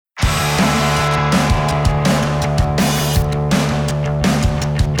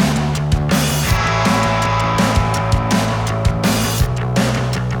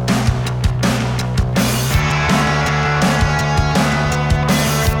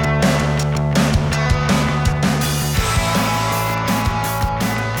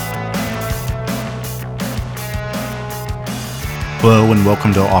Hello and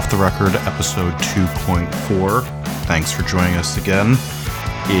welcome to Off the Record episode 2.4. Thanks for joining us again.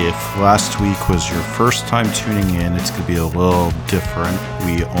 If last week was your first time tuning in, it's going to be a little different.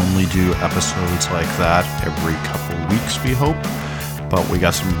 We only do episodes like that every couple weeks, we hope. But we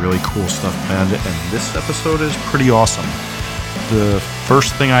got some really cool stuff planned, and this episode is pretty awesome. The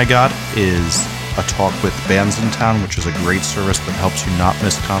first thing I got is a talk with Bands in Town, which is a great service that helps you not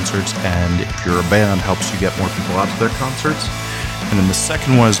miss concerts, and if you're a band, helps you get more people out to their concerts. And then the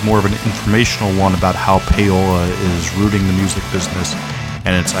second one is more of an informational one about how Payola is rooting the music business,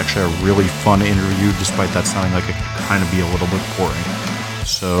 and it's actually a really fun interview, despite that sounding like it could kind of be a little bit boring.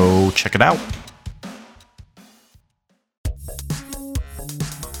 So check it out.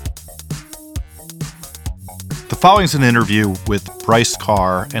 The following is an interview with Bryce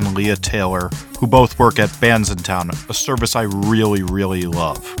Carr and Leah Taylor, who both work at Bands in Town, a service I really, really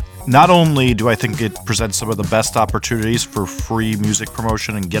love. Not only do I think it presents some of the best opportunities for free music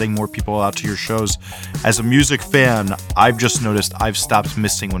promotion and getting more people out to your shows, as a music fan, I've just noticed I've stopped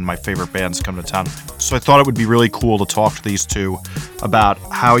missing when my favorite bands come to town. So I thought it would be really cool to talk to these two about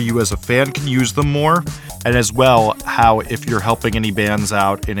how you as a fan can use them more, and as well how if you're helping any bands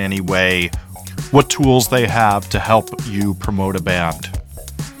out in any way, what tools they have to help you promote a band.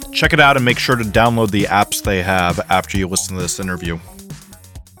 Check it out and make sure to download the apps they have after you listen to this interview.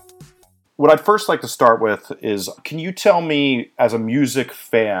 What I'd first like to start with is, can you tell me, as a music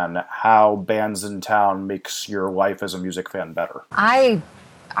fan, how Bands in Town makes your life as a music fan better? I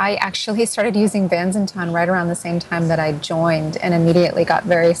actually started using Bands in Town right around the same time that I joined, and immediately got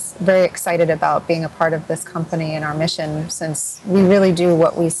very, very excited about being a part of this company and our mission, since we really do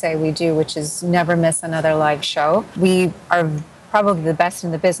what we say we do, which is never miss another live show. We are probably the best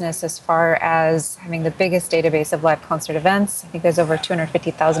in the business as far as having the biggest database of live concert events. I think there's over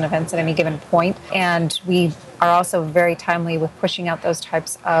 250,000 events at any given point. And we are also very timely with pushing out those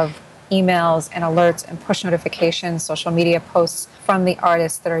types of emails and alerts and push notifications, social media posts from the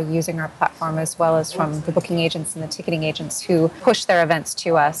artists that are using our platform, as well as from the booking agents and the ticketing agents who push their events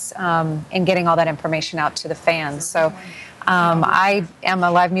to us, and getting all that information out to the fans. So I am a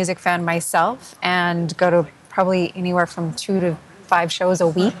live music fan myself and go to probably anywhere from 2 to 5 shows a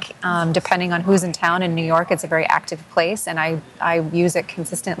week, depending on who's in town. In New York, it's a very active place, and I use it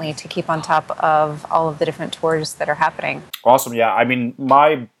consistently to keep on top of all of the different tours that are happening. Awesome. Yeah, I mean,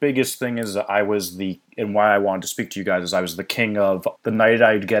 my biggest thing is and why I wanted to speak to you guys is I was the king of the night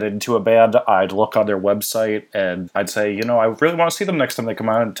I'd get into a band, I'd look on their website and I'd say, I really want to see them next time they come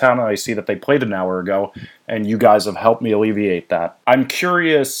out of town, and I see that they played an hour ago, and you guys have helped me alleviate that. I'm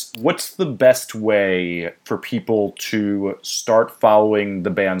curious, what's the best way for people to start following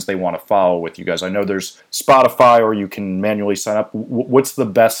the bands they want to follow with you guys? I know there's Spotify, or you can manually sign up. What's the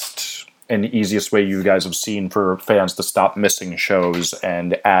best and easiest way you guys have seen for fans to stop missing shows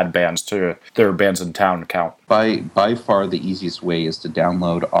and add bands to their Bands in Town account? By far the easiest way is to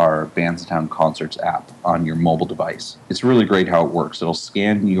download our Bands in Town Concerts app on your mobile device. It's really great how it works. It'll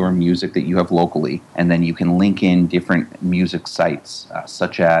scan your music that you have locally, and then you can link in different music sites,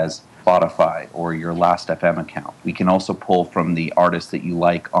 such as Spotify or your Last.fm account. We can also pull from the artists that you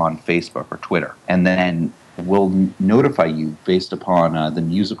like on Facebook or Twitter, and then we'll notify you based upon the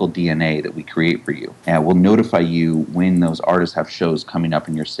musical DNA that we create for you. And we'll notify you when those artists have shows coming up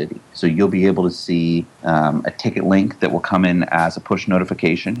in your city. So you'll be able to see a ticket link that will come in as a push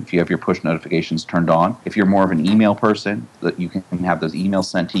notification if you have your push notifications turned on. If you're more of an email person, that you can have those emails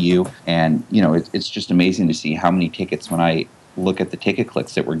sent to you. And, it's just amazing to see how many tickets, when I look at the ticket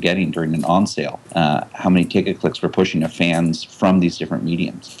clicks that we're getting during an on sale, how many ticket clicks we're pushing to fans from these different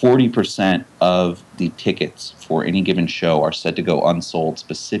mediums. 40% of the tickets for any given show are said to go unsold,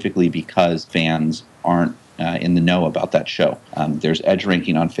 specifically because fans aren't in the know about that show. There's edge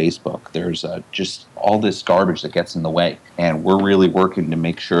ranking on Facebook. There's just all this garbage that gets in the way. And we're really working to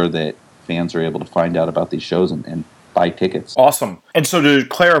make sure that fans are able to find out about these shows and buy tickets. Awesome. And so to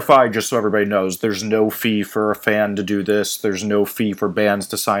clarify, just so everybody knows, there's no fee for a fan to do this. There's no fee for bands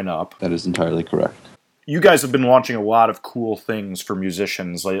to sign up. That is entirely correct. You guys have been launching a lot of cool things for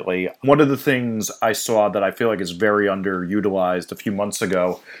musicians lately. One of the things I saw that I feel like is very underutilized a few months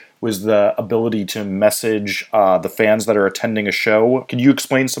ago was the ability to message the fans that are attending a show. Can you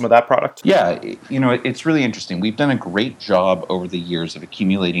explain some of that product? Yeah, it's really interesting. We've done a great job over the years of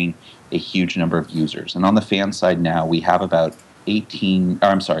accumulating a huge number of users. And on the fan side now, we have about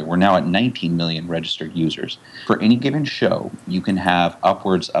we're now at 19 million registered users. For any given show, you can have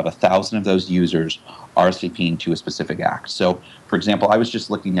upwards of 1,000 of those users RSVPing to a specific act. So, for example, I was just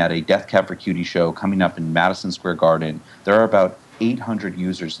looking at a Death Cab for Cutie show coming up in Madison Square Garden. There are about 800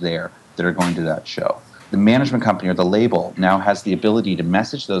 users there that are going to that show. the management company or the label now has the ability to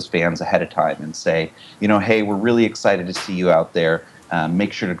message those fans ahead of time and say, hey, we're really excited to see you out there.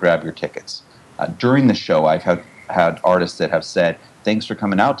 Make sure to grab your tickets. During the show, I've had artists that have said, thanks for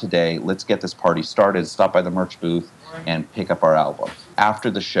coming out today. Let's get this party started. Stop by the merch booth and pick up our album. After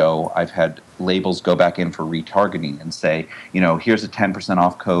the show, I've had labels go back in for retargeting and say, here's a 10%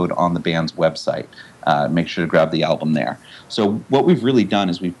 off code on the band's website. Make sure to grab the album there. So what we've really done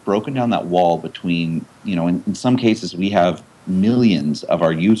is we've broken down that wall between, in some cases we have millions of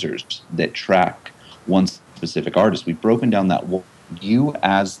our users that track one specific artist. We've broken down that wall. You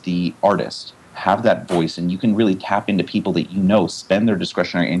as the artist have that voice, and you can really tap into people that spend their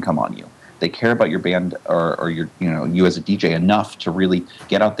discretionary income on you. They care about your band or your, you as a DJ enough to really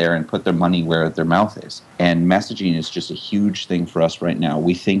get out there and put their money where their mouth is. And messaging is just a huge thing for us right now.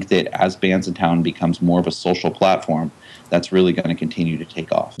 We think that as Bandsintown becomes more of a social platform, that's really going to continue to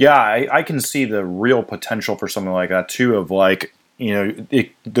take off. Yeah, I can see the real potential for something like that too, of like,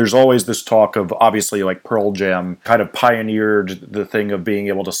 there's always this talk of, obviously, like Pearl Jam kind of pioneered the thing of being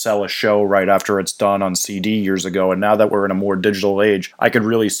able to sell a show right after it's done on CD years ago. And now that we're in a more digital age, I could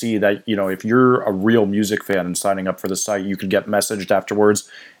really see that, if you're a real music fan and signing up for the site, you could get messaged afterwards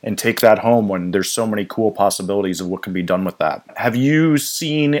and take that home when there's so many cool possibilities of what can be done with that. Have you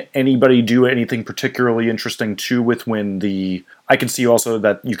seen anybody do anything particularly interesting too with I can see also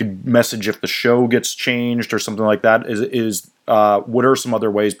that you could message if the show gets changed or something like that. What are some other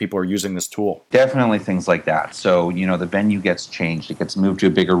ways people are using this tool? Definitely things like that. So, the venue gets changed. It gets moved to a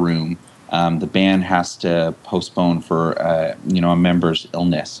bigger room. The band has to postpone for, a member's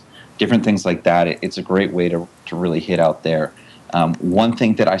illness. Different things like that. It's a great way to really hit out there. One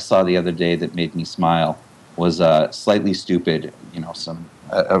thing that I saw the other day that made me smile was Slightly Stoopid.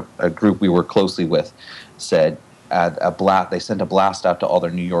 A group we work closely with said they sent a blast out to all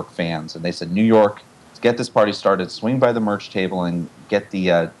their New York fans, and they said, New York, get this party started, swing by the merch table and get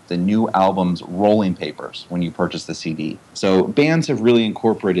the new album's rolling papers when you purchase the CD. So bands have really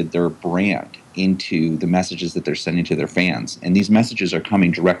incorporated their brand into the messages that they're sending to their fans. And these messages are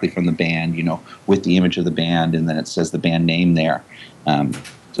coming directly from the band, with the image of the band, and then it says the band name there.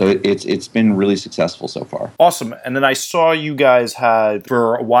 So it's been really successful so far. Awesome. And then I saw you guys had,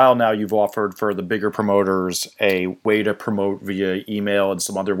 for a while now, you've offered for the bigger promoters a way to promote via email and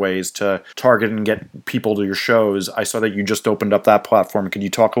some other ways to target and get people to your shows. I saw that you just opened up that platform. Can you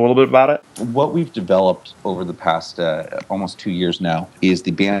talk a little bit about it? What we've developed over the past almost 2 years now is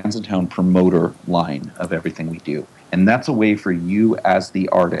the Bandsintown promoter line of everything we do. And that's a way for you as the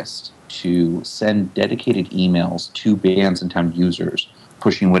artist to send dedicated emails to Bandsintown users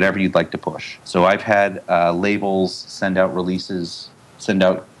pushing whatever you'd like to push. So I've had labels send out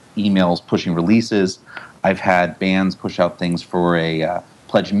emails pushing releases. I've had bands push out things for a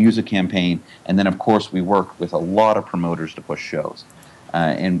Pledge Music campaign. And then, of course, we work with a lot of promoters to push shows.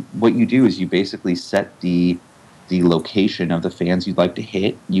 And what you do is you basically set the location of the fans you'd like to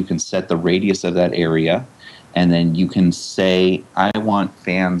hit. You can set the radius of that area. And then you can say, I want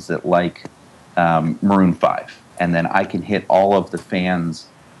fans that like Maroon 5. And then I can hit all of the fans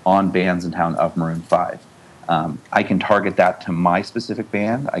on Bandsintown of Maroon 5. I can target that to my specific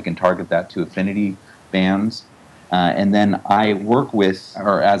band. I can target that to affinity bands. And then I work with,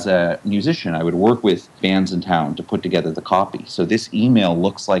 or as a musician, I would work with Bandsintown to put together the copy. So this email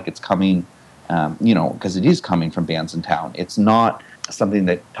looks like it's coming, because it is coming from Bandsintown. It's not something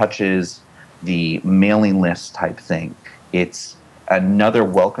that touches the mailing list type thing. It's another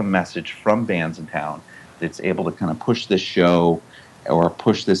welcome message from Bandsintown that's able to kind of push this show or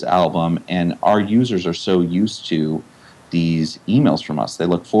push this album, and our users are so used to these emails from us. They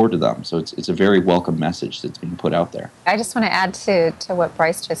look forward to them. So it's a very welcome message that's being put out there. I just want to add to what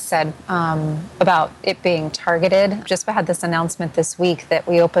Bryce just said about it being targeted. Just had this announcement this week that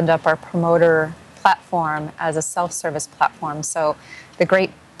we opened up our promoter platform as a self-service platform. So the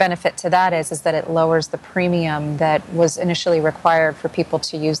great benefit to that is that it lowers the premium that was initially required for people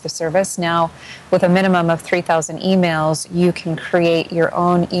to use the service. Now, with a minimum of 3,000 emails, you can create your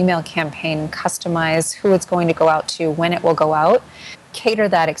own email campaign, customize who it's going to go out to, when it will go out, cater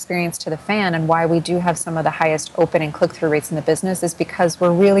that experience to the fan. And why we do have some of the highest open and click-through rates in the business is because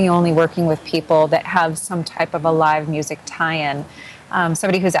we're really only working with people that have some type of a live music tie-in.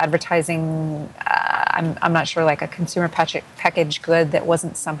 Somebody who's advertising, I'm not sure, like a consumer package good that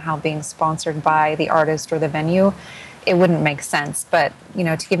wasn't somehow being sponsored by the artist or the venue, it wouldn't make sense. But,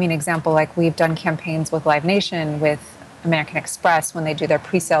 to give you an example, like we've done campaigns with Live Nation, with American Express when they do their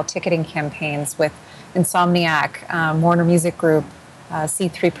pre-sale ticketing campaigns, with Insomniac, Warner Music Group,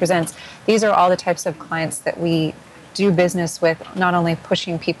 C3 Presents. These are all the types of clients that we do business with not only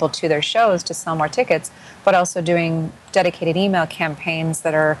pushing people to their shows to sell more tickets, but also doing dedicated email campaigns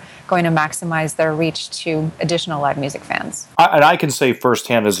that are going to maximize their reach to additional live music fans. And I can say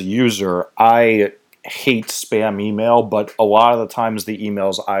firsthand as a user, I hate spam email, but a lot of the times the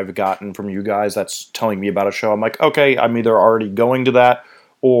emails I've gotten from you guys that's telling me about a show, I'm like, okay, I'm either already going to that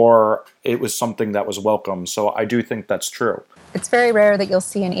or it was something that was welcome. So I do think that's true. It's very rare that you'll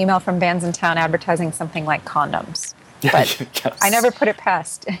see an email from Bands in Town advertising something like condoms. But Yes. I never put it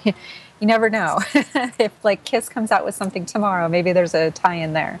past. You never know. If like Kiss comes out with something tomorrow, maybe there's a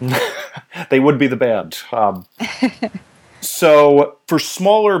tie-in there. They would be the band. So for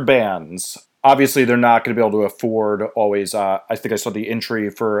smaller bands, obviously they're not going to be able to afford always, I think I saw the entry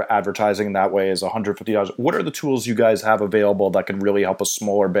for advertising that way is $150. What are the tools you guys have available that can really help a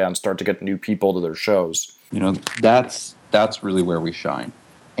smaller band start to get new people to their shows? That's really where we shine.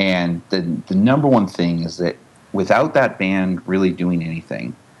 And the number one thing is that without that band really doing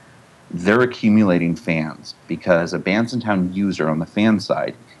anything, they're accumulating fans, because a Bands in Town user on the fan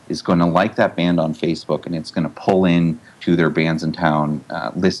side is going to like that band on Facebook, and it's going to pull in to their Bands in Town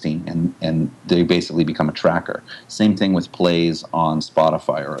listing, and they basically become a tracker. Same thing with plays on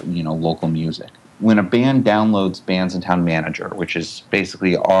Spotify or local music. When a band downloads Bands in Town Manager, which is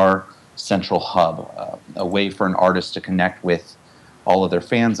basically our central hub, a way for an artist to connect with all of their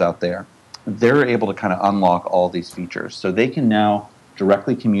fans out there, they're able to kind of unlock all these features. So they can now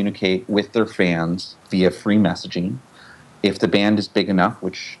directly communicate with their fans via free messaging. If the band is big enough,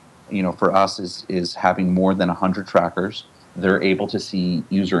 which for us is having more than 100 trackers, they're able to see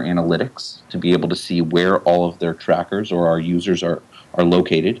user analytics to be able to see where all of their trackers or our users are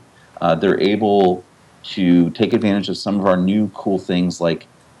located. They're able to take advantage of some of our new cool things like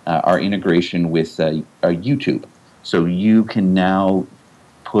our integration with YouTube. So you can now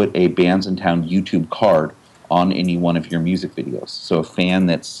put a Bands in Town YouTube card on any one of your music videos. So a fan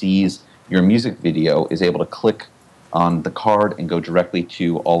that sees your music video is able to click on the card and go directly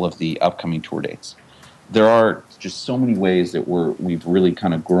to all of the upcoming tour dates. There are just so many ways that we've really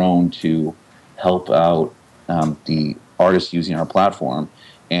kind of grown to help out the artists using our platform.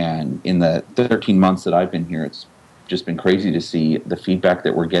 And in the 13 months that I've been here, it's just been crazy to see the feedback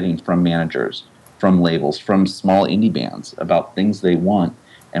that we're getting from managers, from labels, from small indie bands about things they want,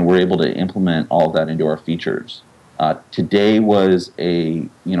 and we're able to implement all of that into our features. Today was a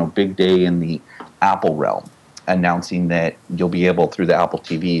big day in the Apple realm, announcing that you'll be able through the Apple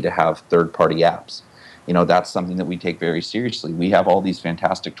TV to have third-party apps. That's something that we take very seriously. We have all these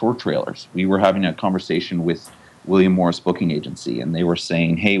fantastic tour trailers. We were having a conversation with William Morris Booking Agency, and they were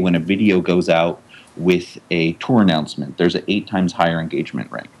saying, hey, when a video goes out with a tour announcement, there's an 8 times higher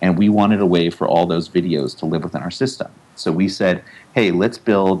engagement rate. And we wanted a way for all those videos to live within our system. So we said, hey, let's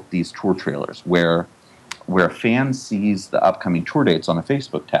build these tour trailers where a fan sees the upcoming tour dates on a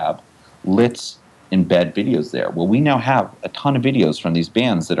Facebook tab, let's embed videos there. Well, we now have a ton of videos from these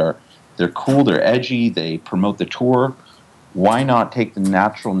bands they're cool, they're edgy, they promote the tour. Why not take the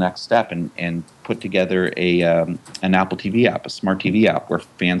natural next step and put together an Apple TV app, a smart TV app, where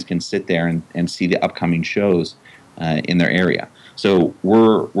fans can sit there and see the upcoming shows in their area. So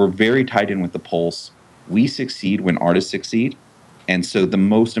we're very tied in with the pulse. We succeed when artists succeed. And so the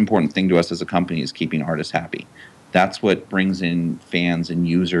most important thing to us as a company is keeping artists happy. That's what brings in fans and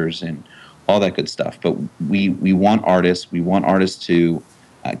users and all that good stuff. But we want artists. We want artists to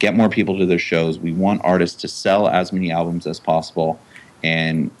get more people to their shows. We want artists to sell as many albums as possible.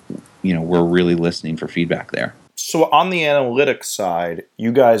 And, we're really listening for feedback there. So on the analytics side,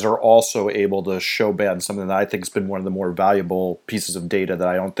 you guys are also able to show bands something that I think has been one of the more valuable pieces of data that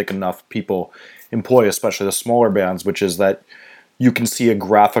I don't think enough people employ, especially the smaller bands, which is that you can see a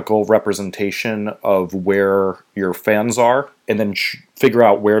graphical representation of where your fans are and then figure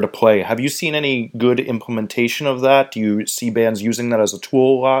out where to play. Have you seen any good implementation of that? Do you see bands using that as a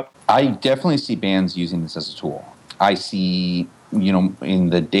tool a lot? I definitely see bands using this as a tool. I see, in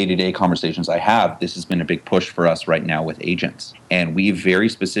the day-to-day conversations I have, this has been a big push for us right now with agents. And we've very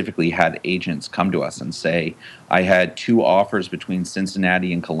specifically had agents come to us and say, I had 2 offers between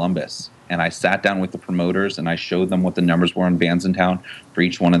Cincinnati and Columbus. And I sat down with the promoters and I showed them what the numbers were in Bands in Town for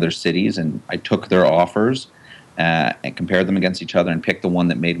each one of their cities. And I took their offers and compared them against each other and picked the one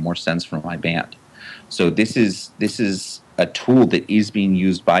that made more sense for my band. So this is a tool that is being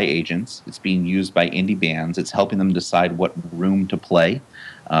used by agents. It's being used by indie bands. It's helping them decide what room to play,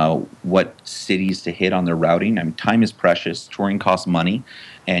 what cities to hit on their routing. I mean, time is precious. Touring costs money.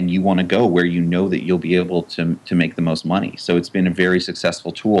 And you want to go where you know that you'll be able to make the most money. So it's been a very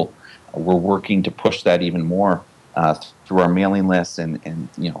successful tool. We're working to push that even more through our mailing lists and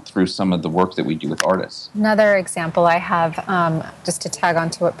through some of the work that we do with artists. Another example I have, just to tag on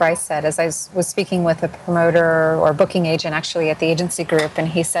to what Bryce said, is I was speaking with a promoter or booking agent actually at the agency group, and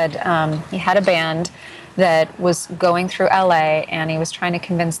he said he had a band that was going through LA, and he was trying to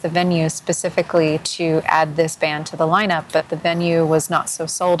convince the venue specifically to add this band to the lineup, but the venue was not so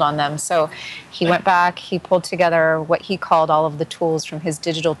sold on them. So he went back, he pulled together what he called all of the tools from his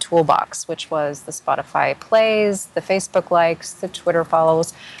digital toolbox, which was the Spotify plays, the Facebook likes, the Twitter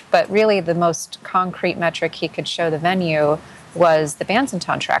follows, but really the most concrete metric he could show the venue was the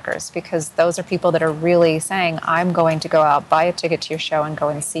Bandsintown trackers, because those are people that are really saying, I'm going to go out, buy a ticket to your show, and go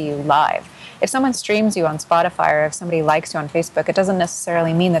and see you live. If someone streams you on Spotify or if somebody likes you on Facebook, it doesn't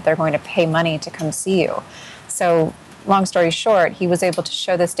necessarily mean that they're going to pay money to come see you. So long story short, he was able to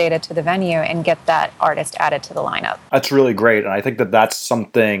show this data to the venue and get that artist added to the lineup. That's really great. And I think that that's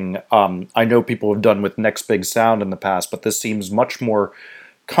something I know people have done with Next Big Sound in the past, but this seems much more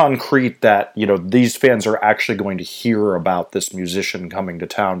concrete that, these fans are actually going to hear about this musician coming to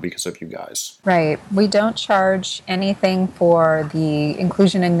town because of you guys. Right. We don't charge anything for the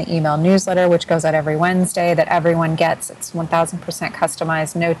inclusion in the email newsletter, which goes out every Wednesday, that everyone gets. It's 1,000%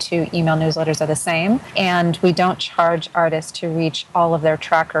 customized. No two email newsletters are the same. And we don't charge artists to reach all of their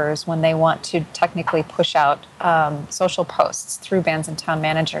trackers when they want to technically push out social posts through Bandsintown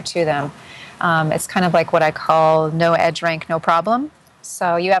Manager to them. It's kind of like what I call no edge rank, no problem.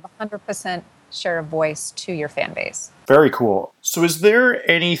 So you have 100% share of voice to your fan base. Very cool. So is there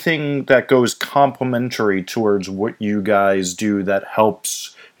anything that goes complementary towards what you guys do that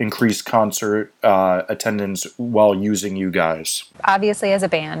helps increase concert attendance while using you guys? Obviously, as a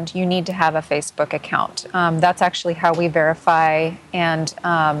band, you need to have a Facebook account. That's actually how we verify, and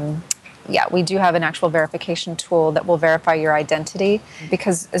we do have an actual verification tool that will verify your identity,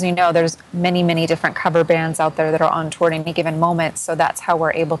 because as you know, there's many, many different cover bands out there that are on tour at any given moment. So that's how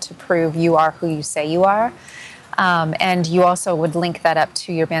we're able to prove you are who you say you are. And you also would link that up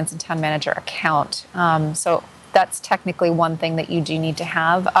to your Bandsintown Manager account. So that's technically one thing that you do need to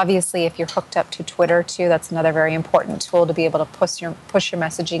have. Obviously, if you're hooked up to Twitter too, that's another very important tool to be able to push your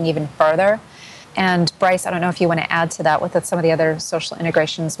messaging even further. And Bryce, I don't know if you want to add to that with some of the other social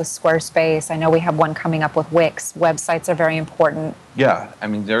integrations with Squarespace. I know we have one coming up with Wix. Websites are very important. Yeah, I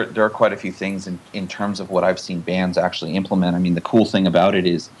mean, there are quite a few things in terms of what I've seen bands actually implement. I mean, the cool thing about it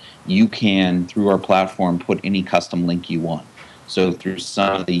is you can, through our platform, put any custom link you want. So through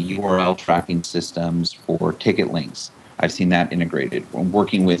some of the URL tracking systems for ticket links, I've seen that integrated. We're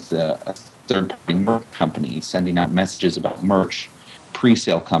working with a third-party merch company, sending out messages about merch.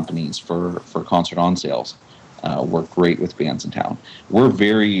 Pre-sale companies for concert on sales work great with Bandsintown. We're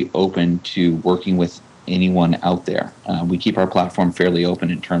very open to working with anyone out there. We keep our platform fairly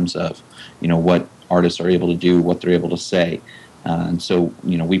open in terms of what artists are able to do, what they're able to say, and so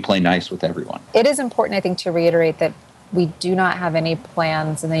we play nice with everyone. It is important, I think, to reiterate that we do not have any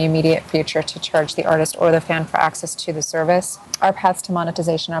plans in the immediate future to charge the artist or the fan for access to the service. Our paths to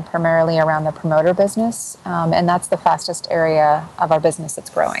monetization are primarily around the promoter business, and that's the fastest area of our business that's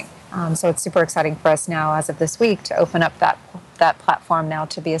growing. So it's super exciting for us now, as of this week, to open up that platform now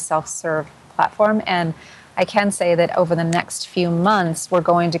to be a self-serve platform. And I can say that over the next few months, we're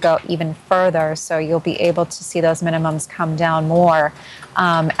going to go even further, so you'll be able to see those minimums come down more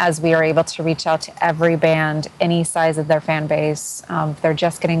as we are able to reach out to every band, any size of their fan base, if they're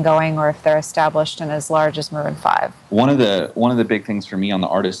just getting going or if they're established and as large as Maroon 5. One of the big things for me on the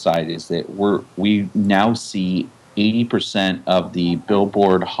artist side is that we now see 80% of the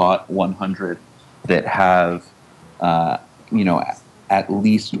Billboard Hot 100 that have at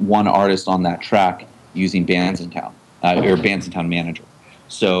least one artist on that track using Bandsintown or Bandsintown Manager.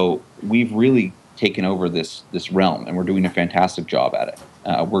 So we've really taken over this realm, and we're doing a fantastic job at it.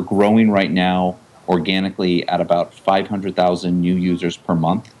 We're growing right now organically at about 500,000 new users per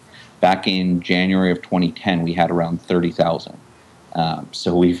month. Back in January of 2010, we had around 30,000.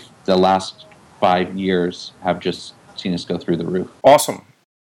 So the last 5 years have just seen us go through the roof. Awesome.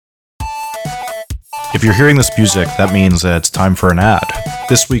 If you're hearing this music, that means that it's time for an ad.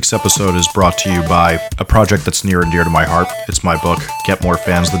 This week's episode is brought to you by a project that's near and dear to my heart. It's my book, Get More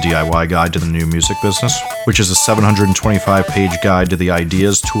Fans, the DIY Guide to the New Music Business, which is a 725-page guide to the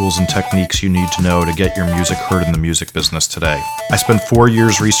ideas, tools, and techniques you need to know to get your music heard in the music business today. I spent 4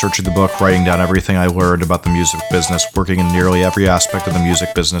 years researching the book, writing down everything I learned about the music business, working in nearly every aspect of the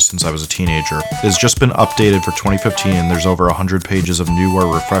music business since I was a teenager. It has just been updated for 2015, and there's over 100 pages of new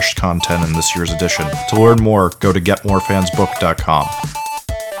or refreshed content in this year's edition. To learn more, go to getmorefansbook.com.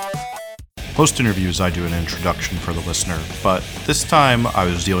 Most interviews I do an introduction for the listener, but this time I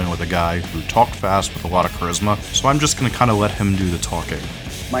was dealing with a guy who talked fast with a lot of charisma, so I'm just going to kind of let him do the talking.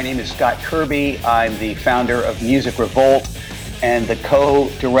 My name is Scott Kirby. I'm the founder of Music Revolt and the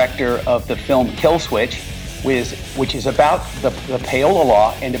co-director of the film Killswitch, which is about the payola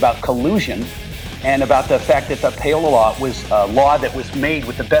law and about collusion and about the fact that the payola law was a law that was made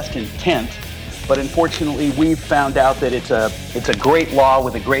with the best intent. But unfortunately, we've found out that it's a great law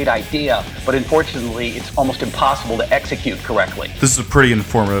with a great idea, but unfortunately, it's almost impossible to execute correctly. This is a pretty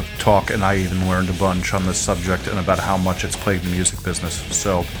informative talk, and I even learned a bunch on this subject and about how much it's plagued the music business.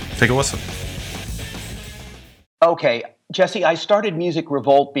 So take a listen. Okay, Jesse, I started Music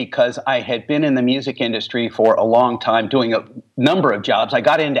Revolt because I had been in the music industry for a long time doing a number of jobs. I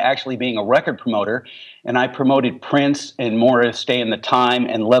got into actually being a record promoter, and I promoted Prince and Morris Day and the Time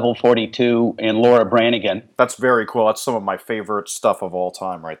and Level 42 and Laura Branigan. That's very cool. That's some of my favorite stuff of all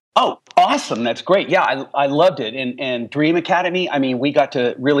time, right? Oh, awesome. That's great. Yeah, I loved it. And Dream Academy, I mean, we got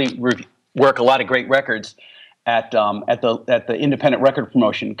to really work a lot of great records at the independent record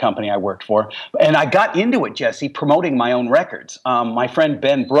promotion company I worked for. And I got into it, Jesse, promoting my own records. My friend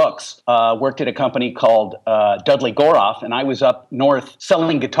Ben Brooks worked at a company called Dudley Goroff, and I was up north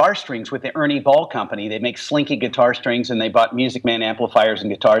selling guitar strings with the Ernie Ball Company. They make slinky guitar strings, and they bought Music Man amplifiers and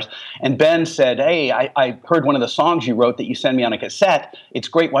guitars. And Ben said, hey, I heard one of the songs you wrote that you sent me on a cassette. It's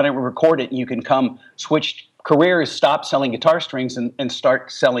great. Why don't we record it, and you can come switch careers, stop selling guitar strings and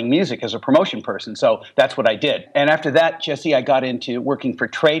start selling music as a promotion person. So that's what I did. And after that, Jesse, I got into working for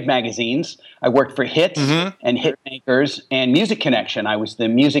trade magazines. I worked for Hits and Hitmakers and Music Connection. I was the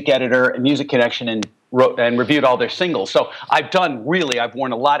music editor at Music Connection and wrote and reviewed all their singles. So I've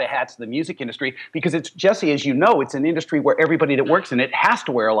worn a lot of hats in the music industry because it's, Jesse, as you know, it's an industry where everybody that works in it has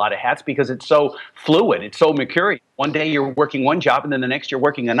to wear a lot of hats because it's so fluid. It's so mercurial. One day you're working one job and then the next you're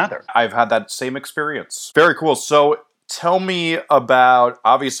working another. I've had that same experience. Very cool. So tell me about,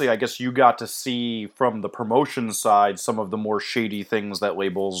 obviously, I guess you got to see from the promotion side some of the more shady things that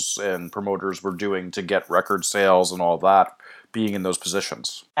labels and promoters were doing to get record sales and all that, being in those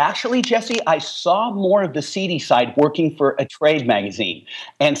positions. Actually, Jesse, I saw more of the seedy side working for a trade magazine.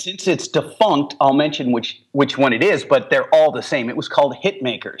 And since it's defunct, I'll mention which one it is, but they're all the same. It was called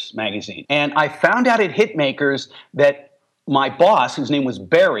Hitmakers magazine. And I found out at Hitmakers that my boss, whose name was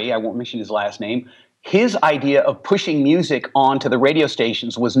Barry, I won't mention his last name, his idea of pushing music onto the radio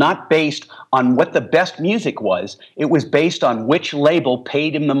stations was not based on what the best music was. It was based on which label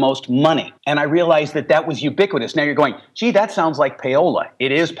paid him the most money. And I realized that that was ubiquitous. Now you're going, gee, that sounds like payola.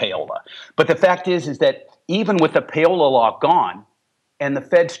 It is payola. But the fact is that even with the payola law gone and the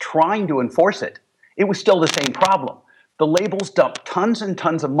feds trying to enforce it, it was still the same problem. The labels dumped tons and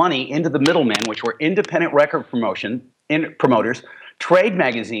tons of money into the middlemen, which were independent record promoters, trade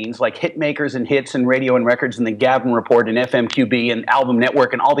magazines like Hitmakers and Hits and Radio and Records and the Gavin Report and FMQB and Album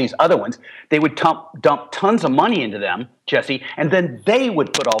Network and all these other ones. They would dump tons of money into them, Jesse, and then they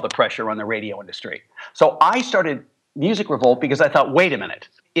would put all the pressure on the radio industry. So I started Music Revolt because I thought, wait a minute.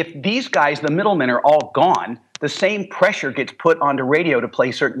 If these guys, the middlemen, are all gone, the same pressure gets put onto radio to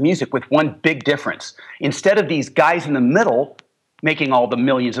play certain music with one big difference. Instead of these guys in the middle making all the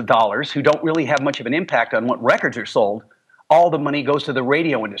millions of dollars who don't really have much of an impact on what records are sold, all the money goes to the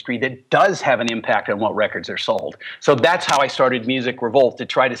radio industry that does have an impact on what records are sold. So that's how I started Music Revolt, to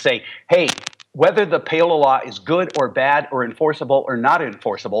try to say, hey, whether the payola law is good or bad or enforceable or not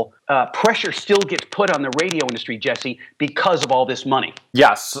enforceable, pressure still gets put on the radio industry, Jesse, because of all this money.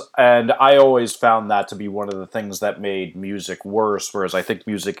 Yes, and I always found that to be one of the things that made music worse, whereas I think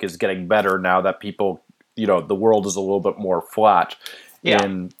music is getting better now that people, the world is a little bit more flat. Yeah.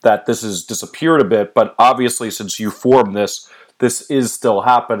 In that this has disappeared a bit, but obviously since you formed this is still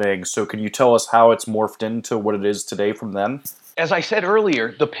happening. So can you tell us how it's morphed into what it is today from then? As I said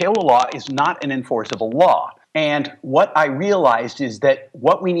earlier, the payola law is not an enforceable law. And what I realized is that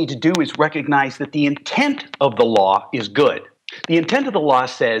what we need to do is recognize that the intent of the law is good. The intent of the law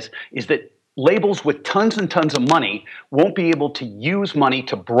is that labels with tons and tons of money won't be able to use money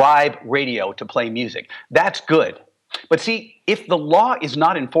to bribe radio to play music. That's good. But see, if the law is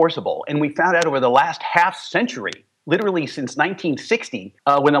not enforceable, and we found out over the last half century, literally since 1960,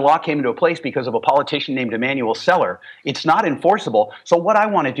 when the law came into place because of a politician named Emanuel Seller, it's not enforceable. So what I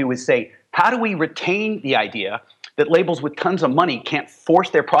want to do is say, how do we retain the idea that labels with tons of money can't force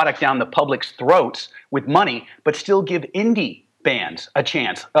their product down the public's throats with money, but still give indie bands a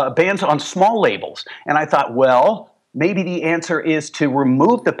chance, bands on small labels? And I thought, well, maybe the answer is to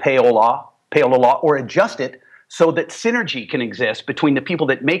remove the payola law or adjust it so that synergy can exist between the people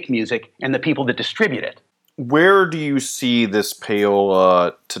that make music and the people that distribute it. Where do you see this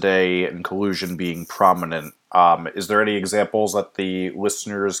payola today and collusion being prominent? Is there any examples that the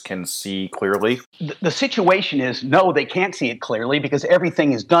listeners can see clearly? The situation is, no, they can't see it clearly because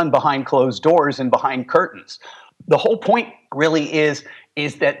everything is done behind closed doors and behind curtains. The whole point really is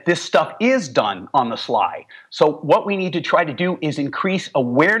that this stuff is done on the sly. So what we need to try to do is increase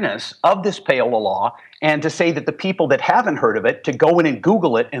awareness of this payola law, and to say that the people that haven't heard of it to go in and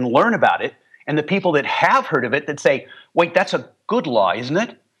Google it and learn about it, and the people that have heard of it that say, wait, that's a good law, isn't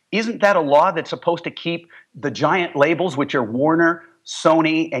it? Isn't that a law that's supposed to keep the giant labels, which are Warner,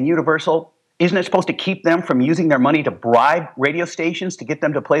 Sony, and Universal, isn't it supposed to keep them from using their money to bribe radio stations to get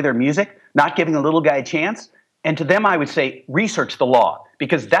them to play their music, not giving the little guy a chance? And to them, I would say, research the law,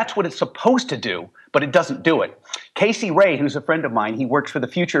 because that's what it's supposed to do, but it doesn't do it. Casey Ray, who's a friend of mine, he works for the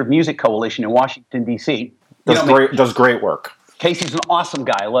Future of Music Coalition in Washington, D.C. Does great work. Casey's an awesome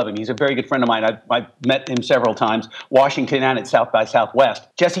guy. I love him. He's a very good friend of mine. I've met him several times, Washington and at South by Southwest.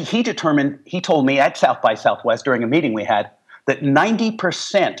 Jesse, he told me at South by Southwest during a meeting we had that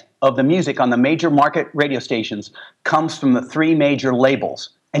 90% of the music on the major market radio stations comes from the three major labels.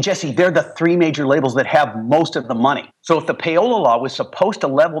 And Jesse, they're the three major labels that have most of the money. So if the payola law was supposed to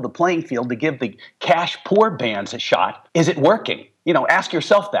level the playing field to give the cash poor bands a shot, is it working? Ask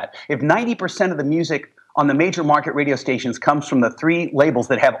yourself that. If 90% of the music on the major market radio stations comes from the three labels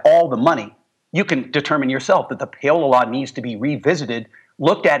that have all the money, you can determine yourself that the payola law needs to be revisited,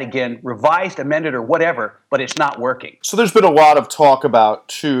 looked at again, revised, amended, or whatever, but it's not working. So there's been a lot of talk about,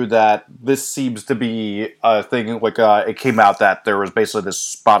 too, that this seems to be a thing, like it came out that there was basically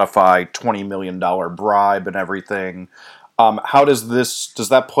this Spotify $20 million bribe and everything. How does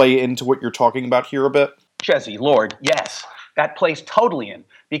that play into what you're talking about here a bit? Jesse, Lord, yes, that plays totally in.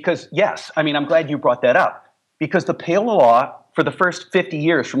 Because, yes, I'm glad you brought that up. Because the payola law, for the first 50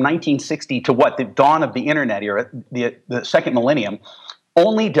 years, from 1960 to the dawn of the internet era, the second millennium,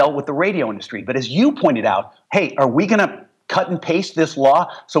 only dealt with the radio industry. But as you pointed out, hey, are we going to cut and paste this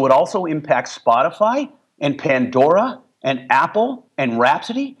law so it also impacts Spotify and Pandora and Apple and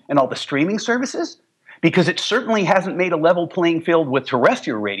Rhapsody and all the streaming services? Because it certainly hasn't made a level playing field with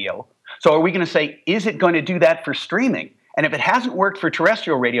terrestrial radio. So are we going to say, is it going to do that for streaming? And if it hasn't worked for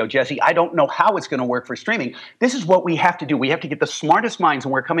terrestrial radio, Jesse, I don't know how it's going to work for streaming. This is what we have to do. We have to get the smartest minds,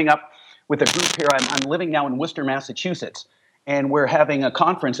 and we're coming up with a group here. I'm living now in Worcester, Massachusetts, and we're having a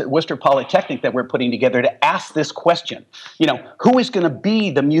conference at Worcester Polytechnic that we're putting together to ask this question. Who is going to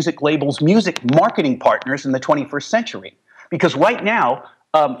be the music labels' music marketing partners in the 21st century? Because right now,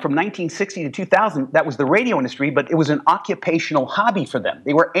 from 1960 to 2000, that was the radio industry, but it was an occupational hobby for them.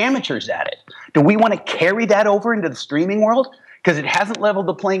 They were amateurs at it. Do we want to carry that over into the streaming world? Because it hasn't leveled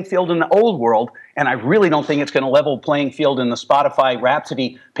the playing field in the old world, and I really don't think it's going to level the playing field in the Spotify,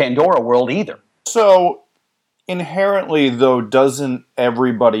 Rhapsody, Pandora world either. So inherently, though, doesn't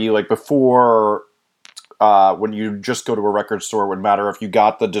everybody, like before, when you just go to a record store, it would matter if you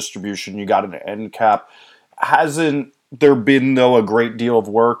got the distribution, you got an end cap, hasn't there been, though, a great deal of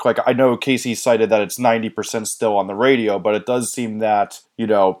work? Like, I know Casey cited that it's 90% still on the radio, but it does seem that,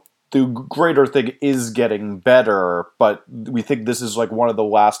 the greater thing is getting better, but we think this is like one of the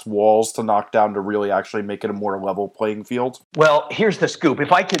last walls to knock down to really actually make it a more level playing field. Well, here's the scoop.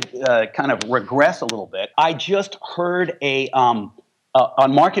 If I could kind of regress a little bit, I just heard on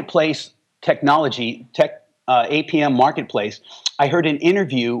Marketplace Technology, APM Marketplace, I heard an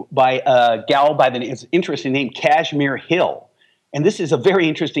interview by a gal by the interesting name Kashmir Hill. And this is a very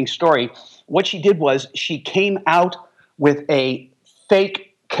interesting story. What she did was she came out with a fake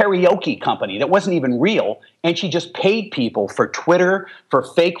karaoke company that wasn't even real, and she just paid people for Twitter, for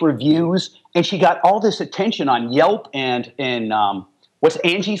fake reviews, and she got all this attention on Yelp and what's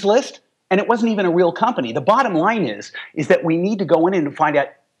Angie's List, and it wasn't even a real company. The bottom line is that we need to go in and find out,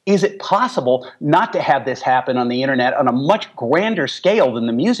 is it possible not to have this happen on the internet on a much grander scale than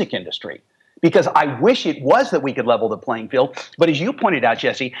the music industry? Because I wish it was that we could level the playing field. But as you pointed out,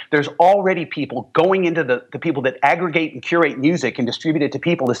 Jesse, there's already people going into the people that aggregate and curate music and distribute it to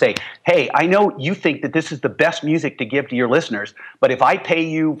people to say, hey, I know you think that this is the best music to give to your listeners, but if I pay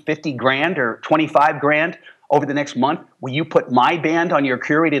you 50 grand or 25 grand over the next month, will you put my band on your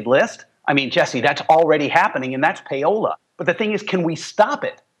curated list? I mean, Jesse, that's already happening, and that's payola. But the thing is, can we stop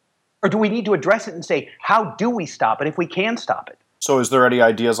it? Or do we need to address it and say, how do we stop it if we can stop it? So is there any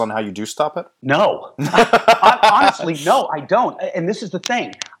ideas on how you do stop it? No. Honestly, no, I don't. And this is the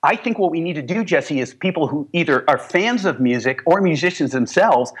thing. I think what we need to do, Jesse, is people who either are fans of music or musicians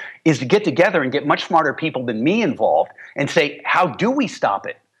themselves, is to get together and get much smarter people than me involved and say, how do we stop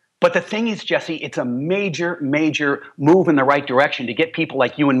it? But the thing is, Jesse, it's a major, major move in the right direction to get people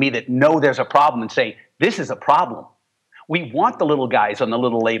like you and me that know there's a problem and say, this is a problem. We want the little guys on the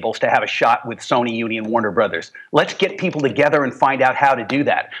little labels to have a shot with Sony, Union, Warner Brothers. Let's get people together and find out how to do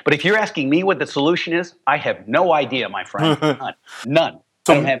that. But if you're asking me what the solution is, I have no idea, my friend. None.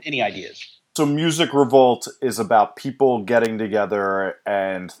 I don't have any ideas. So Music Revolt is about people getting together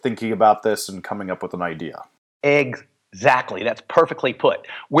and thinking about this and coming up with an idea. Exactly. That's perfectly put.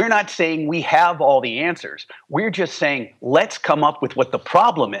 We're not saying we have all the answers. We're just saying, let's come up with what the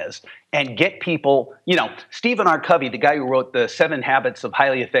problem is and get people, Stephen R. Covey, the guy who wrote the 7 Habits of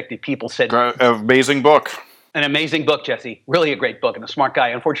Highly Effective People, said... Amazing book. An amazing book, Jesse. Really a great book and a smart guy.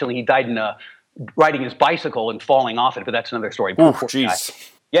 Unfortunately, he died in riding his bicycle and falling off it, but that's another story. Oh, jeez.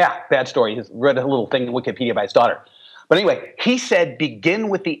 Yeah, bad story. He read a little thing in Wikipedia by his daughter. But anyway, he said, begin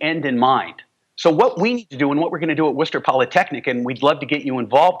with the end in mind. So what we need to do and what we're going to do at Worcester Polytechnic, and we'd love to get you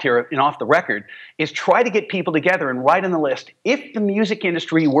involved here and off the record, is try to get people together and write on the list, if the music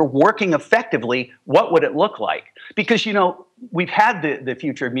industry were working effectively, what would it look like? Because, we've had the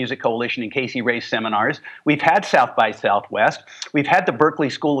Future of Music Coalition and Casey Ray's seminars. We've had South by Southwest. We've had the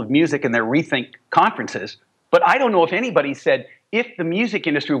Berklee School of Music and their Rethink conferences. But I don't know if anybody said, if the music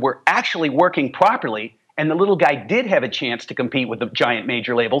industry were actually working properly, and the little guy did have a chance to compete with the giant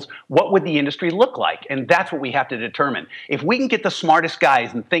major labels, what would the industry look like? And that's what we have to determine. If we can get the smartest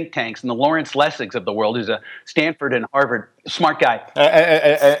guys and think tanks and the Lawrence Lessigs of the world, who's a Stanford and Harvard smart guy.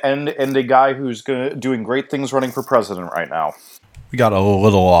 And a guy who's doing great things running for president right now. We got a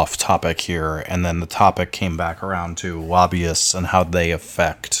little off topic here, and then the topic came back around to lobbyists and how they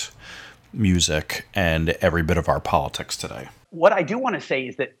affect music and every bit of our politics today. What I do want to say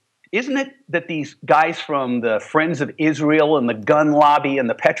is that isn't it that these guys from the Friends of Israel and the gun lobby and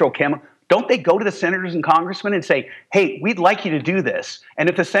the petrochemical, don't they go to the senators and congressmen and say, hey, we'd like you to do this? And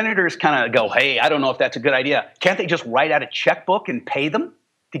if the senators kind of go, hey, I don't know if that's a good idea, can't they just write out a checkbook and pay them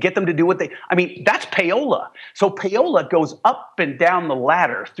to get them to do what they... that's payola. So payola goes up and down the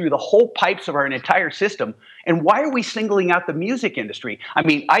ladder through the whole pipes of our entire system. And why are we singling out the music industry?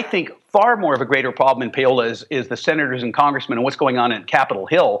 I think far more of a greater problem in payola is the senators and congressmen and what's going on in Capitol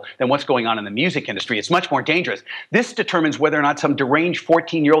Hill than what's going on in the music industry. It's much more dangerous. This determines whether or not some deranged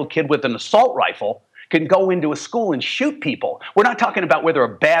 14-year-old kid with an assault rifle can go into a school and shoot people. We're not talking about whether a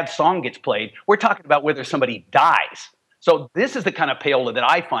bad song gets played. We're talking about whether somebody dies. So this is the kind of payola that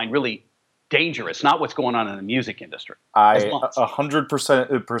I find really dangerous, not what's going on in the music industry. I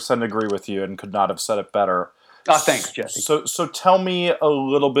 100% agree with you and could not have said it better. Oh, thanks, Jesse. So tell me a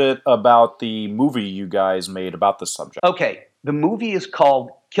little bit about the movie you guys made about this subject. Okay, the movie is called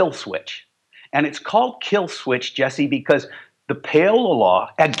Kill Switch. And it's called Kill Switch, Jesse, because the payola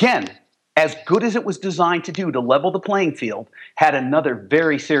law, again, as good as it was designed to do to level the playing field, had another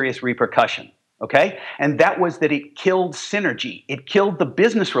very serious repercussion. Okay? And that was that it killed synergy. It killed the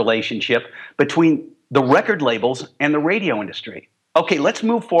business relationship between the record labels and the radio industry. Okay, let's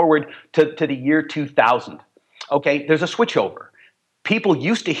move forward to the year 2000. Okay, there's a switchover. People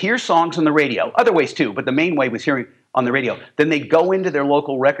used to hear songs on the radio, other ways too, but the main way was hearing on the radio. Then they'd go into their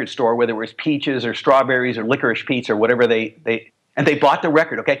local record store, whether it was Peaches or Strawberries or Licorice Pizza or whatever and they bought the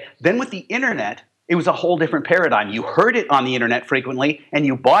record, okay? Then with the internet, it was a whole different paradigm. You heard it on the internet frequently and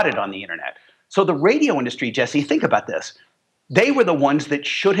you bought it on the internet. So the radio industry, Jesse, think about this. They were the ones that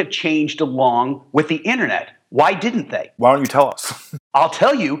should have changed along with the internet. Why didn't they? Why don't you tell us? I'll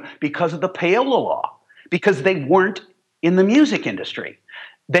tell you, because of the payola law, because they weren't in the music industry.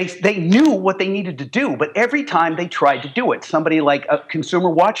 They knew what they needed to do, but every time they tried to do it, somebody like a consumer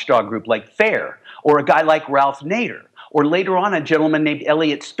watchdog group like FAIR, or a guy like Ralph Nader, or later on a gentleman named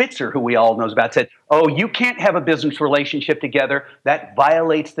Elliot Spitzer, who we all know about, said, oh, you can't have a business relationship together. That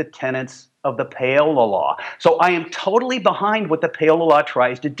violates the tenets of the payola law. So I am totally behind what the payola law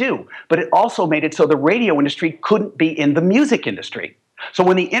tries to do, but it also made it so the radio industry couldn't be in the music industry. So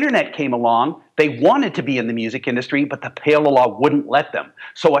when the internet came along, they wanted to be in the music industry, but the payola law wouldn't let them.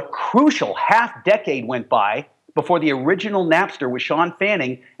 So a crucial half-decade went by before the original Napster with Sean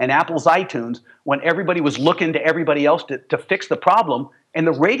Fanning and Apple's iTunes, when everybody was looking to everybody else to fix the problem, and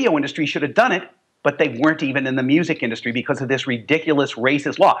the radio industry should have done it, but they weren't even in the music industry because of this ridiculous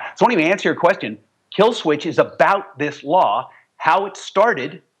racist law. So anyway, to answer your question, Kill Switch is about this law, how it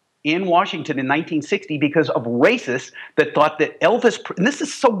started in Washington in 1960 because of racists that thought that Elvis, and this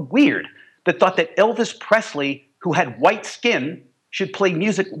is so weird, that thought that Elvis Presley, who had white skin, should play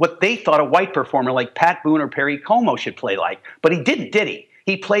music what they thought a white performer like Pat Boone or Perry Como should play like. But he didn't, did he?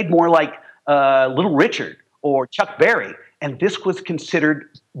 He played more like Little Richard or Chuck Berry, and this was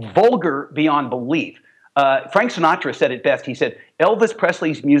considered vulgar beyond belief. Frank Sinatra said it best. He said, Elvis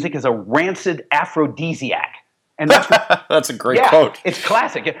Presley's music is a rancid aphrodisiac. And that's that's a great quote. It's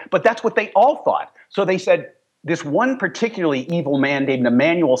classic. But that's what they all thought. So they said, this one particularly evil man named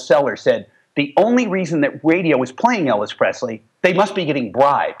Emmanuel Seller said, the only reason that radio was playing Elvis Presley, they must be getting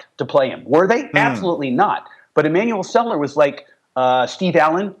bribed to play him. Were they? Absolutely not. But Emmanuel Seller was like Steve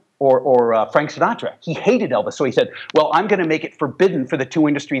Allen or Frank Sinatra. He hated Elvis. So he said, well, I'm going to make it forbidden for the two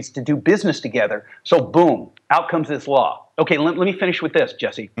industries to do business together. So boom, out comes this law. Okay, let me finish with this,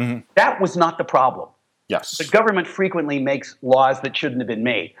 Jesse. That was not the problem. Yes. The government frequently makes laws that shouldn't have been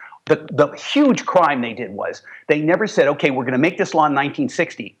made. The huge crime they did was they never said, okay, we're going to make this law in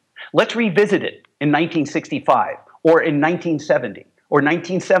 1960. Let's revisit it in 1965 or in 1970 or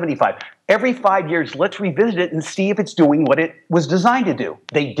 1975. Every 5 years, let's revisit it and see if it's doing what it was designed to do.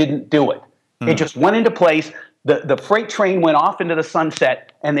 They didn't do it. It just went into place. The freight train went off into the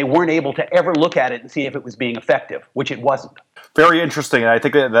sunset, and they weren't able to ever look at it and see if it was being effective, which it wasn't. Very interesting, and I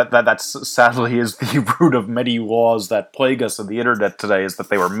think that sadly is the root of many laws that plague us on the internet today, is that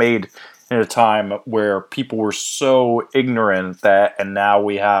they were made in a time where people were so ignorant and now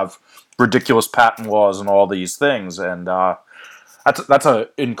we have ridiculous patent laws and all these things, and that's an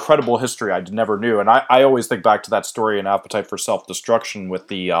incredible history I never knew. And I always think back to that story in Appetite for Self-Destruction with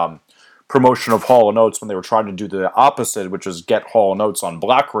the promotion of Hall & Oates when they were trying to do the opposite, which is get Hall & Oates on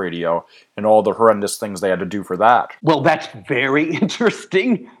black radio, and all the horrendous things they had to do for that. Well, that's very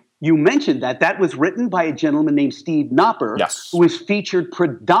interesting. You mentioned that. That was written by a gentleman named Steve Knopper, who is featured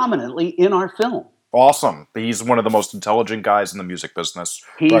predominantly in our film. Awesome. He's one of the most intelligent guys in the music business.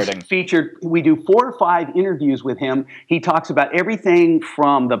 He's featured. We do 4 or 5 interviews with him. He talks about everything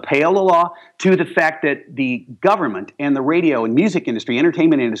from the Payola law to the fact that the government and the radio and music industry,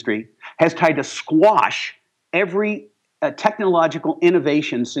 entertainment industry, has tried to squash every technological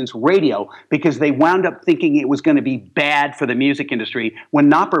innovation since radio because they wound up thinking it was going to be bad for the music industry, when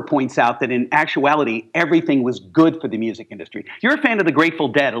Knopper points out that in actuality, everything was good for the music industry. You're a fan of the Grateful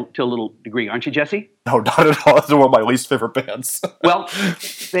Dead to a little degree, aren't you, Jesse? No, not at all. They're one of my least favorite bands. Well,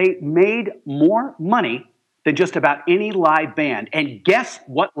 they made more money than just about any live band. And guess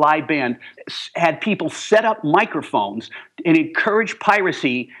what live band had people set up microphones and encourage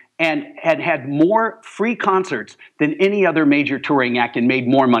piracy and had more free concerts than any other major touring act and made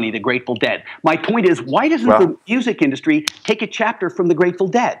more money, the Grateful Dead. My point is, why doesn't the music industry take a chapter from the Grateful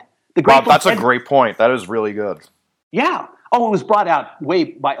Dead? That's a great point. That is really good. Yeah. Oh, it was brought out way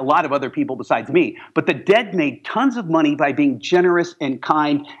by a lot of other people besides me. But the Dead made tons of money by being generous and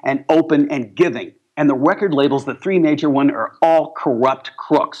kind and open and giving. And the record labels, the 3 major ones, are all corrupt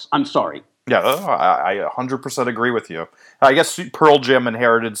crooks. I'm sorry. Yeah, I 100% agree with you. I guess Pearl Jam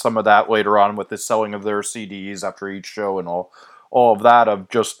inherited some of that later on with the selling of their CDs after each show and all of that, of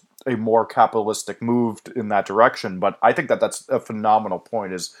just a more capitalistic move in that direction. But I think that's a phenomenal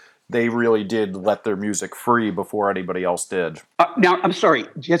point, is they really did let their music free before anybody else did. Now, I'm sorry,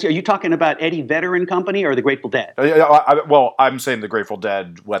 Jesse, are you talking about Eddie Vedder and Company or the Grateful Dead? Well, I'm saying the Grateful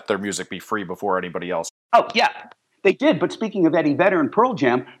Dead let their music be free before anybody else. Oh, yeah. They did, but speaking of Eddie Vedder and Pearl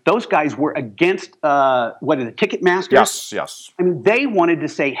Jam, those guys were against, the Ticketmasters? Yes. I mean, they wanted to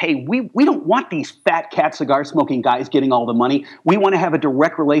say, hey, we don't want these fat cat cigar-smoking guys getting all the money. We want to have a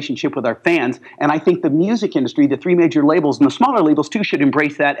direct relationship with our fans, and I think the music industry, the 3 major labels, and the smaller labels too, should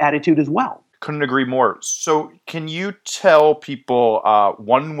embrace that attitude as well. Couldn't agree more. So can you tell people,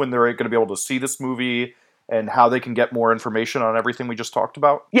 one, when they're going to be able to see this movie, and how they can get more information on everything we just talked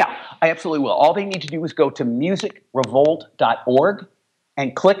about? Yeah, I absolutely will. All they need to do is go to musicrevolt.org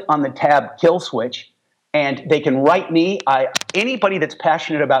and click on the tab Kill Switch, and they can write me. Anybody that's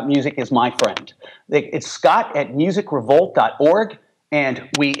passionate about music is my friend. It's scott@musicrevolt.org, and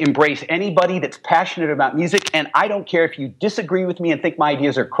we embrace anybody that's passionate about music, and I don't care if you disagree with me and think my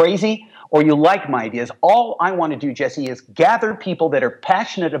ideas are crazy or you like my ideas. All I want to do, Jesse, is gather people that are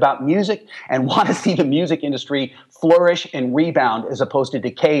passionate about music and want to see the music industry flourish and rebound as opposed to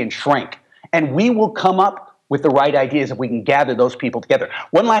decay and shrink. And we will come up with the right ideas if we can gather those people together.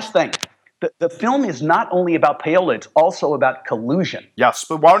 One last thing. The film is not only about payola, it's also about collusion. Yes,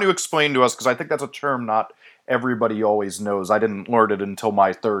 but why don't you explain to us, because I think that's a term not everybody always knows. I didn't learn it until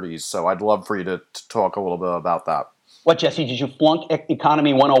my 30s, so I'd love for you to talk a little bit about that. What, Jesse, did you flunk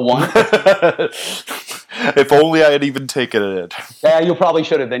Economy 101? If only I had even taken it. Yeah, you probably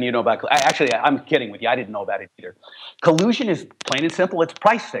should have. Then you know about. Actually, I'm kidding with you. I didn't know about it either. Collusion is plain and simple. It's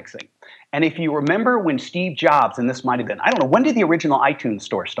price fixing. And if you remember when Steve Jobs, and this might have been, I don't know, when did the original iTunes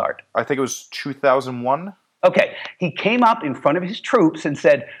store start? I think it was 2001. Okay. He came up in front of his troops and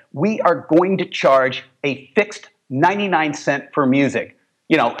said, we are going to charge a fixed 99 cents for music.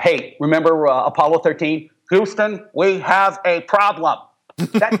 hey, remember Apollo 13? Houston, we have a problem.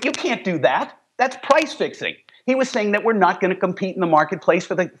 You can't do that. That's price fixing. He was saying that we're not going to compete in the marketplace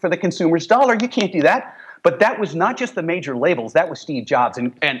for the consumer's dollar. You can't do that. But that was not just the major labels. That was Steve Jobs.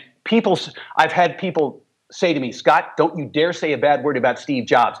 And I've had people say to me, Scott, don't you dare say a bad word about Steve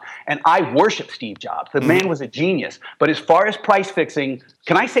Jobs. And I worship Steve Jobs. The man was a genius. But as far as price fixing,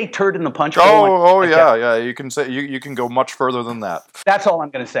 can I say turd in the punch bowl? Yeah. You can say you can go much further than that. That's all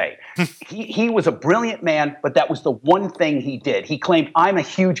I'm going to say. He was a brilliant man, but that was the one thing he did. He claimed, I'm a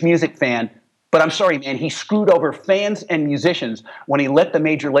huge music fan, but I'm sorry, man, he screwed over fans and musicians when he let the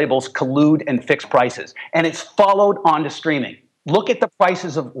major labels collude and fix prices. And it's followed on to streaming. Look at the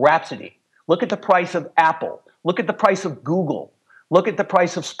prices of Rhapsody. Look at the price of Apple. Look at the price of Google. Look at the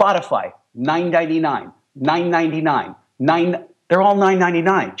price of Spotify. $9.99, $9.99, they're all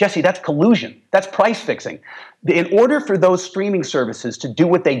 $9.99. Jesse, that's collusion. That's price fixing. In order for those streaming services to do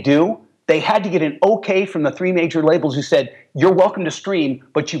what they do, they had to get an okay from the three major labels who said, you're welcome to stream,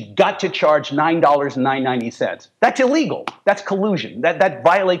 but you've got to charge $9.90. That's illegal. That's collusion. That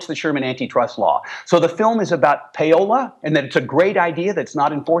violates the Sherman antitrust law. So the film is about payola and that it's a great idea that's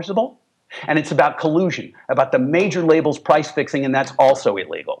not enforceable. And it's about collusion, about the major labels price fixing, and that's also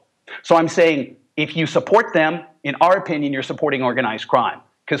illegal. So I'm saying if you support them, in our opinion, you're supporting organized crime.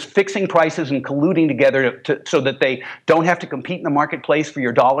 Because fixing prices and colluding together so that they don't have to compete in the marketplace for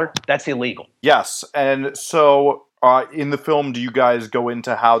your dollar, that's illegal. Yes, and so in the film, do you guys go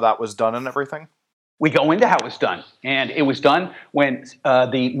into how that was done and everything? We go into how it was done. And it was done when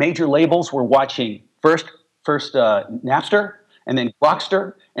the major labels were watching first Napster, and then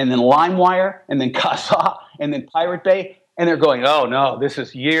Grokster, and then LimeWire, and then Kazaa, and then Pirate Bay. And they're going, oh, no, this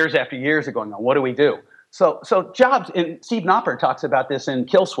is years after years of going on. What do we do? So Jobs, and Steve Knopper talks about this in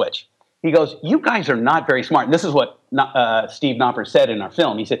Kill Switch. He goes, you guys are not very smart. And this is what Steve Knopper said in our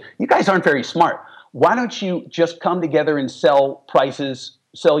film. He said, you guys aren't very smart. Why don't you just come together and sell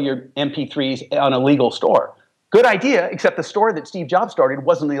your MP3s on a legal store? Good idea, except the store that Steve Jobs started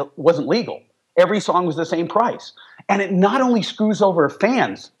wasn't legal. Every song was the same price. And it not only screws over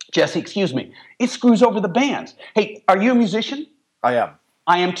fans, Jesse, excuse me, it screws over the bands. Hey, are you a musician? I am.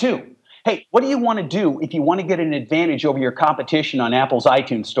 I am too. Hey, what do you want to do if you want to get an advantage over your competition on Apple's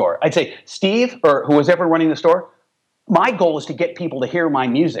iTunes store? I'd say, Steve, or who was ever running the store, my goal is to get people to hear my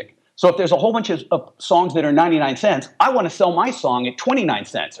music. So if there's a whole bunch of songs that are 99 cents, I want to sell my song at 29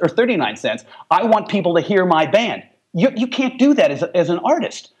 cents or 39 cents. I want people to hear my band. You can't do that as an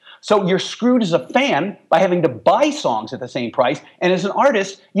artist. So you're screwed as a fan by having to buy songs at the same price. And as an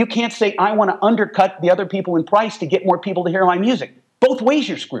artist, you can't say, I want to undercut the other people in price to get more people to hear my music. Both ways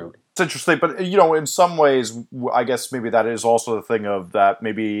you're screwed. It's interesting, but in some ways, I guess maybe that is also the thing of that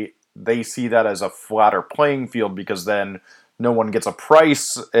maybe they see that as a flatter playing field because then no one gets a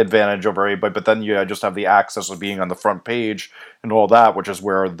price advantage over anybody, but then you just have the access of being on the front page and all that, which is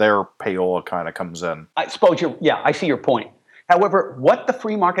where their payola kind of comes in. I suppose I see your point. However, what the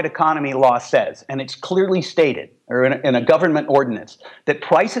free market economy law says, and it's clearly stated, or in a government ordinance, that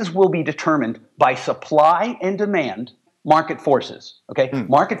prices will be determined by supply and demand market forces. Okay?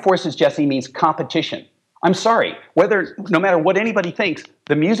 Market forces, Jesse, means competition. I'm sorry, no matter what anybody thinks,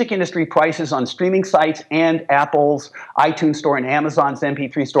 the music industry prices on streaming sites and Apple's iTunes store and Amazon's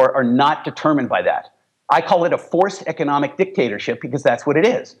MP3 store are not determined by that. I call it a forced economic dictatorship because that's what it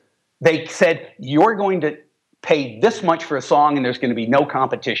is. They said, you're going to pay this much for a song and there's going to be no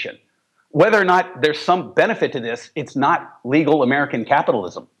competition. Whether or not there's some benefit to this, it's not legal American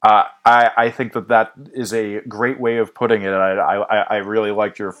capitalism. I think that is a great way of putting it. I really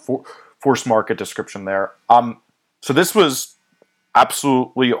liked your forced market description there. So this was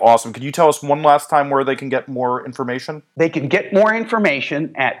absolutely awesome. Can you tell us one last time where they can get more information? They can get more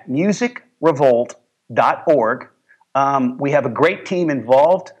information at musicrevolt.org. We have a great team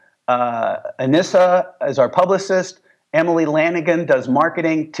involved. Anissa is our publicist. Emily Lanigan does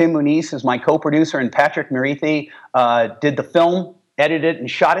marketing. Tim Muniz is my co-producer, and Patrick Marithi did the film, edited it, and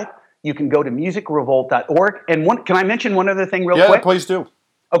shot it. You can go to musicrevolt.org. And can I mention one other thing real quick? Yeah, please do.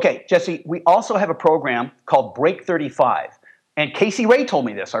 Okay, Jesse, we also have a program called Break 35. And Casey Ray told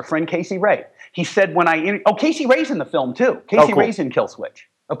me this, our friend Casey Ray. He said Casey Ray's in the film too. Cool. Ray's in Kill Switch,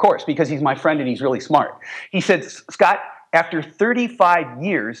 of course, because he's my friend and he's really smart. He said, Scott, after 35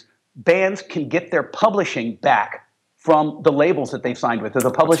 years, bands can get their publishing back from the labels that they've signed with, or the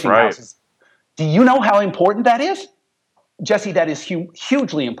publishing houses. Do you know how important that is? Jesse, that is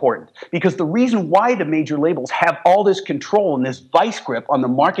hugely important, because the reason why the major labels have all this control and this vice grip on the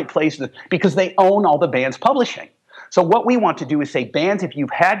marketplace because they own all the band's publishing. So what we want to do is say, bands, if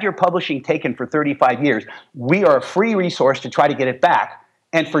you've had your publishing taken for 35 years, we are a free resource to try to get it back.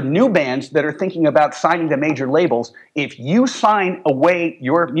 And for new bands that are thinking about signing to major labels, if you sign away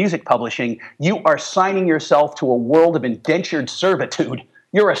your music publishing, you are signing yourself to a world of indentured servitude.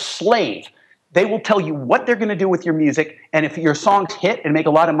 You're a slave. They will tell you what they're going to do with your music, and if your songs hit and make a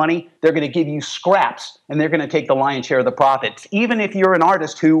lot of money, they're going to give you scraps, and they're going to take the lion's share of the profits. Even if you're an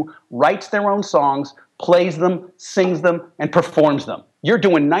artist who writes their own songs, plays them, sings them, and performs them. You're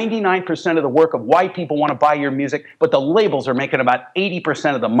doing 99% of the work of why people want to buy your music, but the labels are making about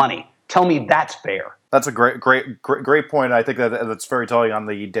 80% of the money. Tell me that's fair. That's a great point. I think that's very telling. On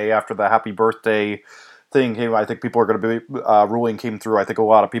the day after the happy birthday thing came, I think people are going to be ruling came through. I think a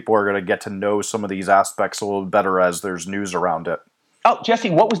lot of people are going to get to know some of these aspects a little better as there's news around it. Oh,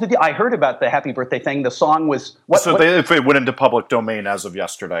 Jesse, what was the deal? I heard about the happy birthday thing. The song was if it went into public domain as of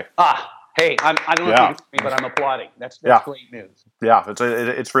yesterday. Hey, I don't know if you agree, but I'm applauding. That's great news. Yeah,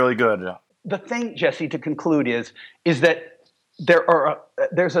 it's really good. The thing, Jesse, to conclude is that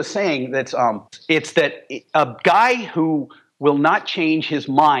there's a saying that's it's that a guy who will not change his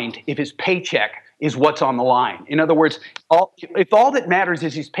mind if his paycheck is what's on the line. In other words, if all that matters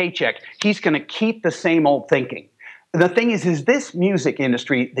is his paycheck, he's going to keep the same old thinking. The thing is this music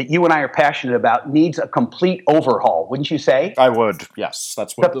industry that you and I are passionate about needs a complete overhaul, wouldn't you say? I would, yes.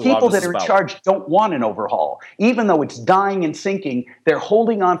 That's what the people that are in charge don't want an overhaul. Even though it's dying and sinking, they're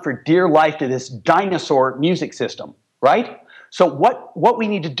holding on for dear life to this dinosaur music system, right? So what we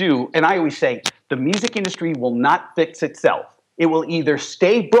need to do, and I always say, the music industry will not fix itself. It will either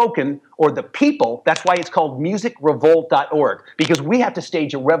stay broken or the people, that's why it's called musicrevolt.org, because we have to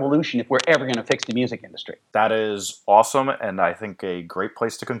stage a revolution if we're ever going to fix the music industry. That is awesome, and I think a great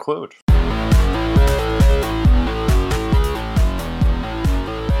place to conclude.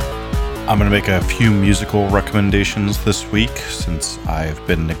 I'm going to make a few musical recommendations this week since I've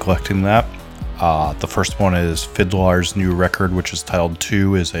been neglecting that. The first one is Fiddlar's new record, which is titled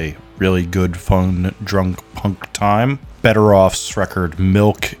 2, is a really good, fun, drunk punk time. Better Off's record,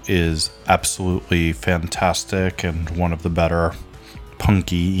 Milk, is absolutely fantastic and one of the better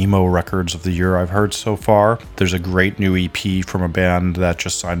punky emo records of the year I've heard so far. There's a great new EP from a band that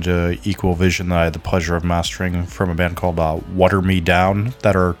just signed to Equal Vision that I had the pleasure of mastering, from a band called Water Me Down,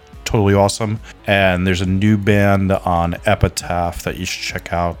 that are totally awesome. And there's a new band on Epitaph that you should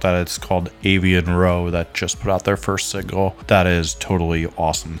check out that it's called Avian Row that just put out their first single. That is totally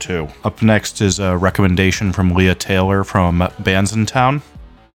awesome too. Up next is a recommendation from Leah Taylor from Bandsintown.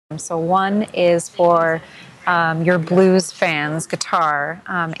 So one is for your blues fans, guitar.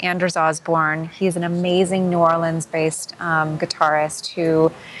 Anders Osborne, he's an amazing New Orleans-based guitarist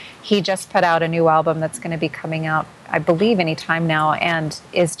who he just put out a new album that's going to be coming out, I believe, anytime now, and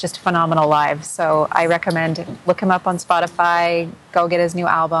is just phenomenal live. So I recommend look him up on Spotify, go get his new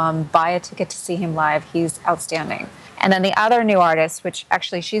album, buy a ticket to see him live. He's outstanding. And then the other new artist, which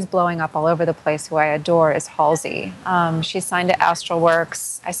actually she's blowing up all over the place, who I adore, is Halsey. She's signed to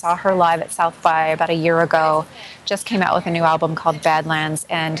Astralworks. I saw her live at South by about a year ago. Just came out with a new album called Badlands,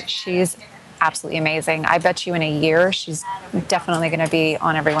 and she's absolutely amazing. I bet you in a year she's definitely going to be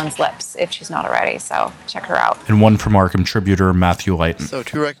on everyone's lips if she's not already. So check her out. And one from our contributor, Matthew Lighton. So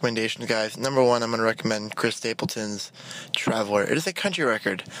 2 recommendations, guys. Number 1, I'm going to recommend Chris Stapleton's Traveler. It is a country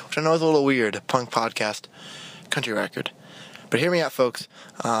record, which I know is a little weird, a punk podcast country record. But hear me out, folks.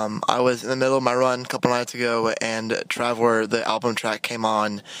 I was in the middle of my run a couple nights ago, and Traveler, the album track, came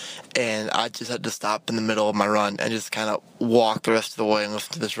on, and I just had to stop in the middle of my run and just kind of walk the rest of the way and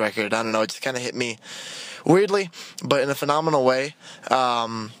listen to this record. I don't know, it just kind of hit me weirdly, but in a phenomenal way.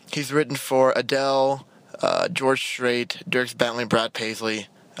 He's written for Adele, George Strait, Dierks Bentley, Brad Paisley,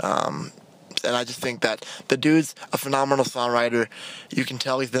 and I just think that the dude's a phenomenal songwriter. You can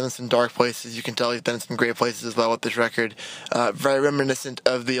tell he's been in some dark places. You can tell he's been in some great places as well with this record. Very reminiscent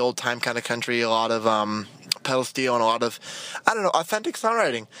of the old time kind of country. A lot of pedal steel and a lot of, authentic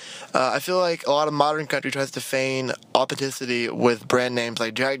songwriting. I feel like a lot of modern country tries to feign authenticity with brand names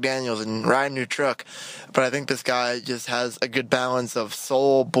like Jack Daniels and Ryan New Truck. But I think this guy just has a good balance of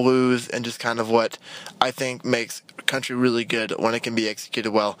soul, blues, and just kind of what I think makes country really good when it can be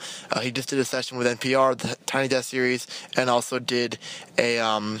executed well. He just did a session with NPR, the Tiny Desk series, and also did a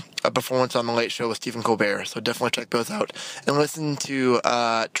performance on The Late Show with Stephen Colbert. So definitely check those out. And listen to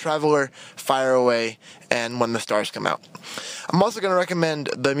Traveler, Fire Away, and When the Stars Come Out. I'm also going to recommend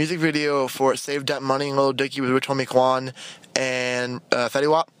the music video for Save That Money and Little Dicky with Rich Homie Quan and Fetty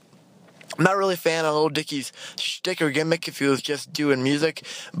Wap. I'm not really a fan of Lil Dicky's shtick or gimmick if he was just doing music,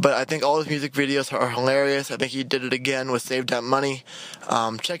 but I think all his music videos are hilarious. I think he did it again with Save That Money.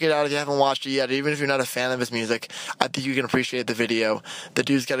 Check it out if you haven't watched it yet. Even if you're not a fan of his music, I think you can appreciate the video. The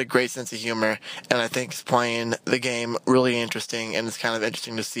dude's got a great sense of humor, and I think he's playing the game really interesting, and it's kind of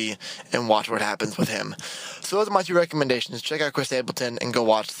interesting to see and watch what happens with him. So those are my 2 recommendations. Check out Chris Stapleton and go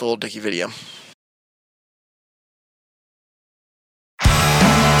watch the Lil Dicky video.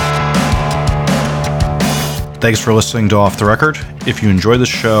 Thanks for listening to Off the Record. If you enjoy the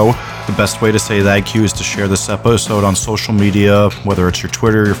show, the best way to say thank you is to share this episode on social media, whether it's your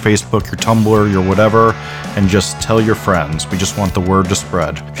Twitter, your Facebook, your Tumblr, your whatever, and just tell your friends. We just want the word to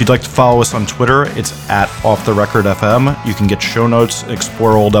spread. If you'd like to follow us on Twitter, it's at OffTheRecordFM. You can get show notes,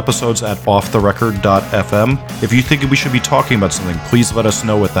 explore old episodes at offtherecord.fm. If you think we should be talking about something, please let us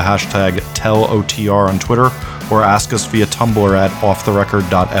know with the hashtag TellOTR on Twitter, or ask us via Tumblr at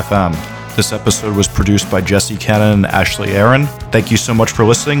offtherecord.fm. This episode was produced by Jesse Cannon and Ashley Aaron. Thank you so much for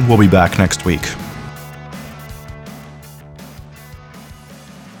listening. We'll be back next week.